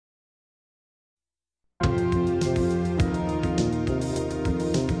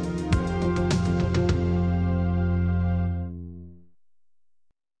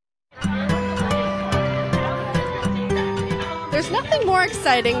more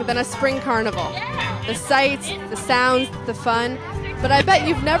exciting than a spring carnival. The sights, the sounds, the fun, but I bet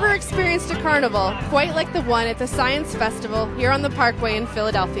you've never experienced a carnival quite like the one at the Science Festival here on the Parkway in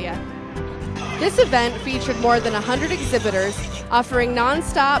Philadelphia. This event featured more than 100 exhibitors offering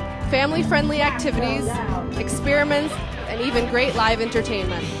non-stop, family-friendly activities, experiments, and even great live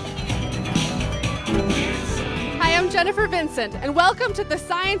entertainment. Hi, I'm Jennifer Vincent, and welcome to the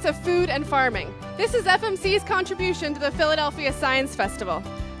Science of Food and Farming. This is FMC's contribution to the Philadelphia Science Festival.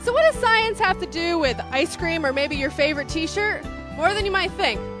 So what does science have to do with ice cream or maybe your favorite t-shirt? More than you might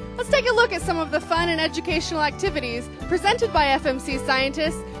think. Let's take a look at some of the fun and educational activities presented by FMC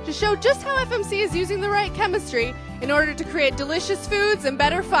scientists to show just how FMC is using the right chemistry in order to create delicious foods and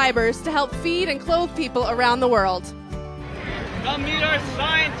better fibers to help feed and clothe people around the world. Come meet our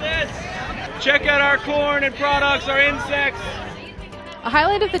scientists! Check out our corn and products, our insects! A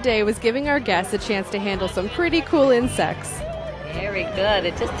highlight of the day was giving our guests a chance to handle some pretty cool insects. Very good.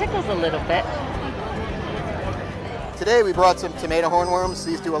 It just tickles a little bit. Today we brought some tomato hornworms.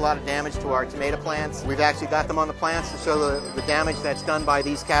 These do a lot of damage to our tomato plants. We've actually got them on the plants to show the damage that's done by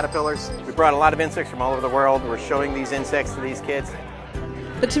these caterpillars. We brought a lot of insects from all over the world. We're showing these insects to these kids.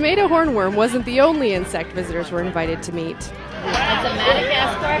 The tomato hornworm wasn't the only insect visitors were invited to meet. It's a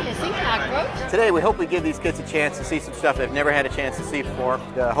Madagascar hissing cockroach. Today we hope we give these kids a chance to see some stuff they've never had a chance to see before.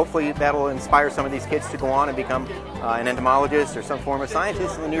 Hopefully that'll inspire some of these kids to go on and become an entomologist or some form of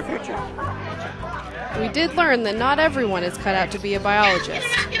scientist in the near future. We did learn that not everyone is cut out to be a biologist.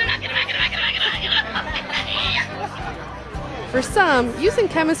 For some, using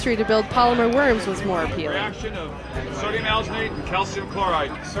chemistry to build polymer worms was more appealing. Reaction of sodium alginate and calcium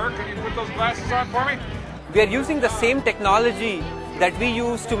chloride. Sir, can you put those glasses on for me? We are using the same technology that we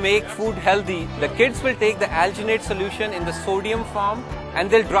use to make food healthy. The kids will take the alginate solution in the sodium form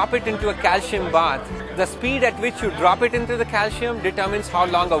and they'll drop it into a calcium bath. The speed at which you drop it into the calcium determines how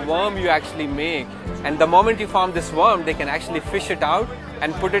long a worm you actually make. And the moment you form this worm, they can actually fish it out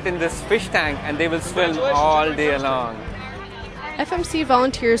and put it in this fish tank and they will swim all day long. FMC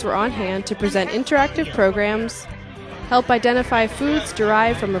volunteers were on hand to present interactive programs, help identify foods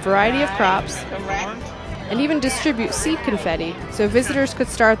derived from a variety of crops, and even distribute seed confetti so visitors could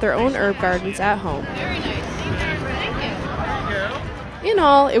start their own herb gardens at home. In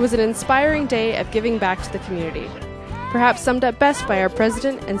all, it was an inspiring day of giving back to the community, perhaps summed up best by our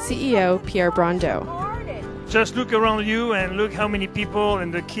president and CEO, Pierre Brondeau. Just look around you and look how many people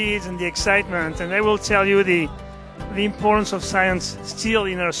and the kids and the excitement, and they will tell you the importance of science still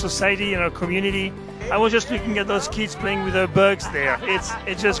in our society, in our community. I was just looking at those kids playing with their bugs there.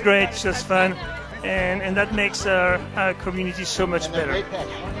 It's just great, it's just fun, and that makes our community so much better.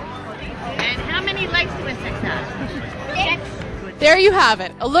 And how many legs do insects have? There you have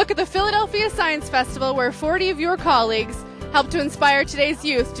it, a look at the Philadelphia Science Festival where 40 of your colleagues helped to inspire today's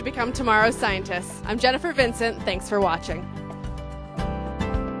youth to become tomorrow's scientists. I'm Jennifer Vincent, thanks for watching.